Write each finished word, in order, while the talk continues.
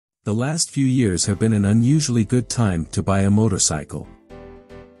The last few years have been an unusually good time to buy a motorcycle.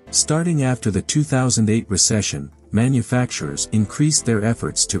 Starting after the 2008 recession, manufacturers increased their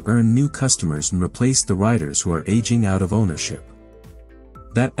efforts to earn new customers and replace the riders who are aging out of ownership.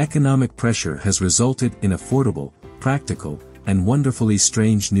 That economic pressure has resulted in affordable, practical, and wonderfully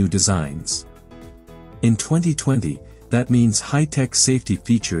strange new designs. In 2020, that means high-tech safety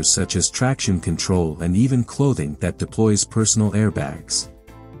features such as traction control and even clothing that deploys personal airbags.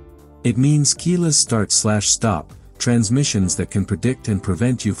 It means keyless start/stop, transmissions that can predict and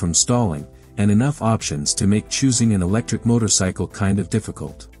prevent you from stalling, and enough options to make choosing an electric motorcycle kind of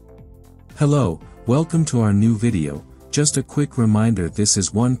difficult. Hello, welcome to our new video. Just a quick reminder, this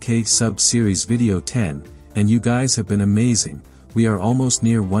is 1K sub series video 10, and you guys have been amazing. We are almost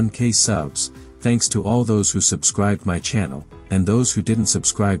near 1K subs, thanks to all those who subscribed my channel, and those who didn't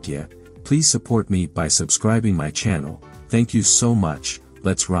subscribe yet. Please support me by subscribing my channel. Thank you so much.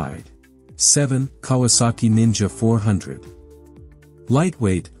 Let's ride. 7. Kawasaki Ninja 400.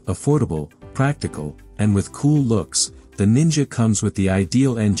 Lightweight, affordable, practical, and with cool looks, the Ninja comes with the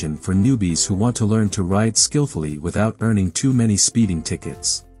ideal engine for newbies who want to learn to ride skillfully without earning too many speeding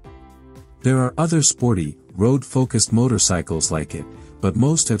tickets. There are other sporty, road-focused motorcycles like it, but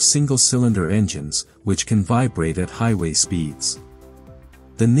most have single-cylinder engines, which can vibrate at highway speeds.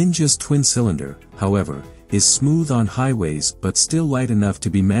 The Ninja's twin-cylinder, however, is smooth on highways but still light enough to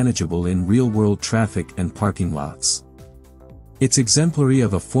be manageable in real-world traffic and parking lots. It's exemplary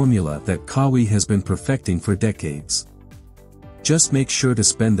of a formula that Kawi has been perfecting for decades. Just make sure to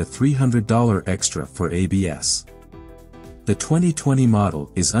spend the $300 extra for ABS. The 2020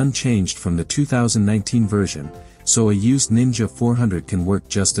 model is unchanged from the 2019 version, so a used Ninja 400 can work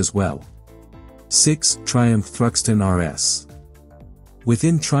just as well. 6. Triumph Thruxton RS.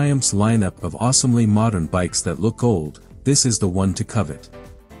 Within Triumph's lineup of awesomely modern bikes that look old, this is the one to covet.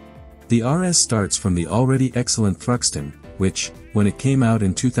 The RS starts from the already excellent Thruxton, which, when it came out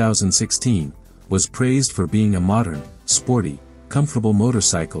in 2016, was praised for being a modern, sporty, comfortable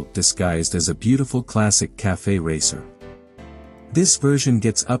motorcycle disguised as a beautiful classic cafe racer. This version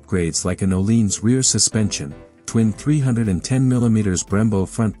gets upgrades like an Öhlins rear suspension, twin 310mm Brembo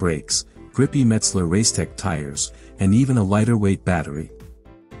front brakes, grippy Metzler Racetech tires, and even a lighter weight battery.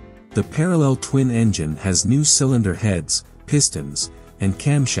 The parallel twin engine has new cylinder heads, pistons, and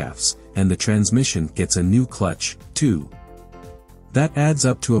camshafts, and the transmission gets a new clutch, too. That adds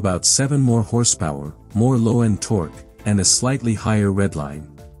up to about 7 more horsepower, more low-end torque, and a slightly higher redline.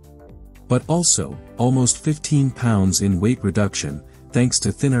 But also, almost 15 pounds in weight reduction, thanks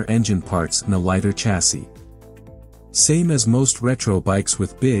to thinner engine parts and a lighter chassis. Same as most retro bikes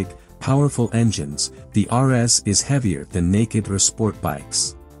with big, powerful engines, the RS is heavier than naked or sport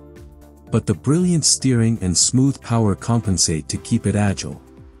bikes. But the brilliant steering and smooth power compensate to keep it agile.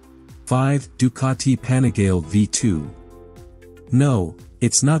 5. Ducati Panigale V2. No,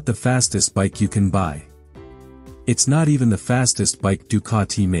 it's not the fastest bike you can buy. It's not even the fastest bike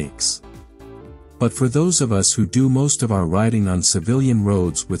Ducati makes. But for those of us who do most of our riding on civilian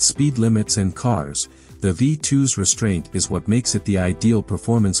roads with speed limits and cars, the V2's restraint is what makes it the ideal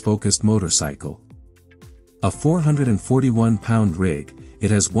performance-focused motorcycle. A 441-pound rig,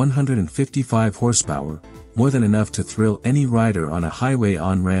 it has 155 horsepower, more than enough to thrill any rider on a highway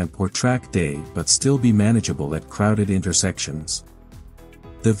on-ramp or track day but still be manageable at crowded intersections.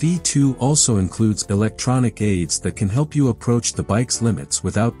 The V2 also includes electronic aids that can help you approach the bike's limits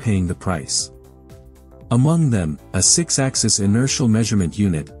without paying the price. Among them, a 6-axis inertial measurement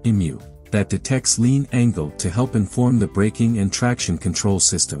unit, IMU, that detects lean angle to help inform the braking and traction control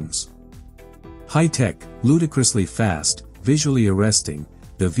systems. High-tech, ludicrously fast, visually arresting,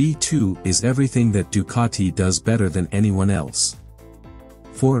 the V2 is everything that Ducati does better than anyone else.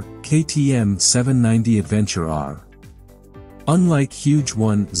 4. KTM 790 Adventure R. Unlike huge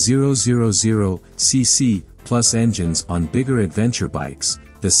 1,000cc plus engines on bigger adventure bikes,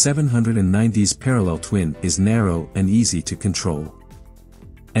 the 790's parallel twin is narrow and easy to control.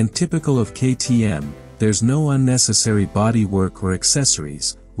 And typical of KTM, there's no unnecessary body work or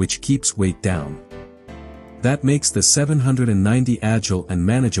accessories, which keeps weight down. That makes the 790 agile and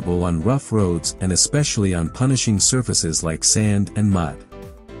manageable on rough roads and especially on punishing surfaces like sand and mud.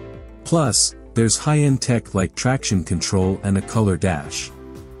 Plus, there's high-end tech like traction control and a color dash.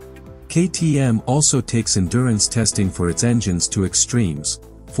 KTM also takes endurance testing for its engines to extremes,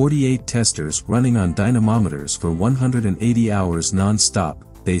 48 testers running on dynamometers for 180 hours non-stop,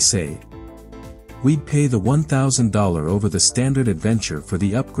 they say. We'd pay the $1,000 over the standard Adventure for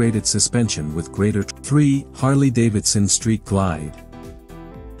the upgraded suspension with greater 3. Harley-Davidson Street Glide.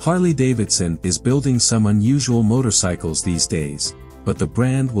 Harley-Davidson is building some unusual motorcycles these days. but the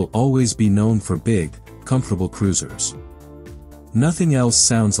brand will always be known for big, comfortable cruisers. Nothing else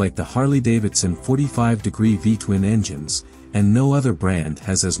sounds like the Harley-Davidson 45-degree V-twin engines, and no other brand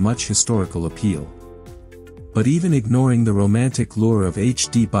has as much historical appeal. But even ignoring the romantic lure of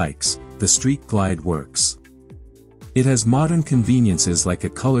HD bikes, the Street Glide works. It has modern conveniences like a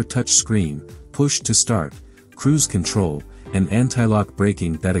color touchscreen, push to start, cruise control, and anti-lock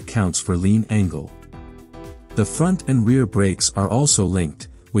braking that accounts for lean angle. The front and rear brakes are also linked,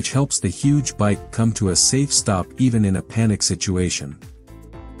 which helps the huge bike come to a safe stop even in a panic situation.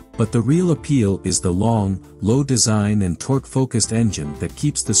 But the real appeal is the long, low design and torque-focused engine that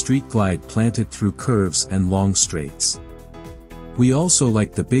keeps the Street Glide planted through curves and long straights. We also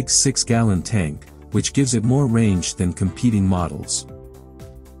like the big 6-gallon tank, which gives it more range than competing models.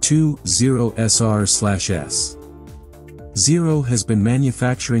 2.0 SR/S. Zero has been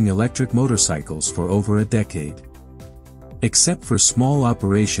manufacturing electric motorcycles for over a decade. Except for small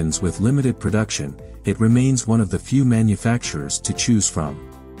operations with limited production, it remains one of the few manufacturers to choose from.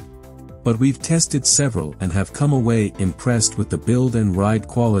 But we've tested several and have come away impressed with the build and ride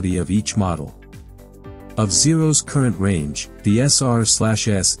quality of each model. Of Zero's current range, the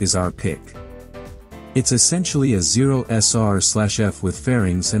SR/S is our pick. It's essentially a Zero SR/F with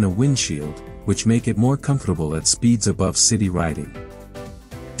fairings and a windshield, which make it more comfortable at speeds above city riding.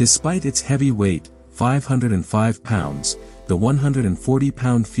 Despite its heavy weight, 505 pounds, the 140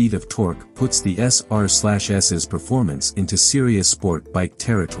 pound-feet of torque puts the SR/S's performance into serious sport bike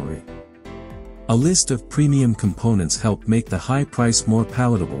territory. A list of premium components help make the high price more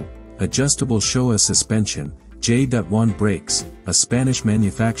palatable: adjustable Showa suspension, J.1 brakes, a Spanish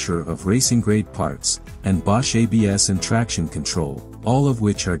manufacturer of racing-grade parts, and Bosch ABS and traction control, all of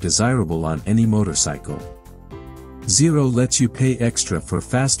which are desirable on any motorcycle. Zero lets you pay extra for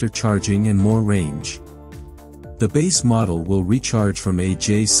faster charging and more range. The base model will recharge from a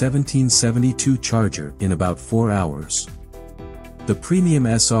J1772 charger in about 4 hours. The premium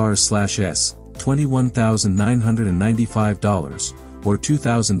SR/S, $21,995, or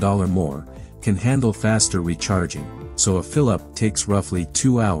 $2,000 more, can handle faster recharging, so a fill-up takes roughly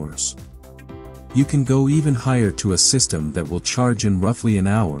 2 hours. You can go even higher to a system that will charge in roughly an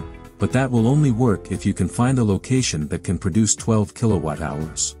hour, but that will only work if you can find a location that can produce 12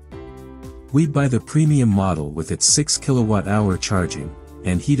 kilowatt-hours. We'd buy the premium model with its 6 kilowatt-hour charging,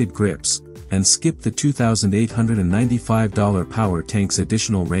 and heated grips, and skip the $2,895 power tank's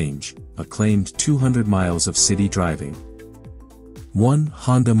additional range, a claimed 200 miles of city driving. 1.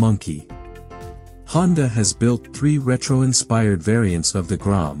 Honda Monkey. Honda has built 3 retro-inspired variants of the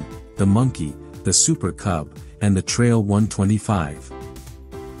Grom, the Monkey, the Super Cub, and the Trail 125.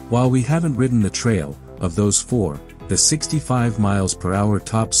 While we haven't ridden the Trail, of those 4, the 65 miles per hour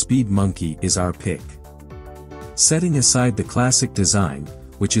top speed Monkey is our pick. Setting aside the classic design,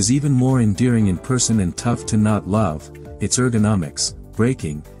 which is even more endearing in person and tough to not love, its ergonomics,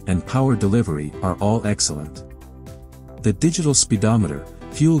 braking, and power delivery are all excellent. The digital speedometer,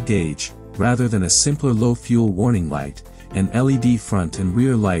 fuel gauge, rather than a simpler low fuel warning light, and LED front and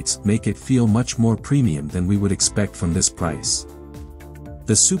rear lights make it feel much more premium than we would expect from this price.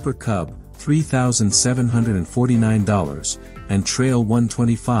 The Super Cub, $3,749, and Trail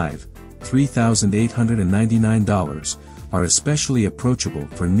 125, $3,899, are especially approachable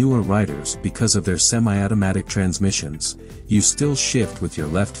for newer riders because of their semi-automatic transmissions. You still shift with your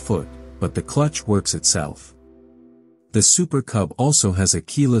left foot, but the clutch works itself. The Super Cub also has a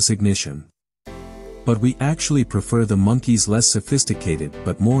keyless ignition. But we actually prefer the Monkey's less sophisticated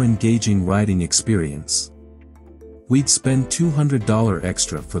but more engaging riding experience. We'd spend $200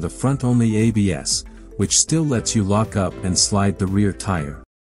 extra for the front-only ABS, which still lets you lock up and slide the rear tire.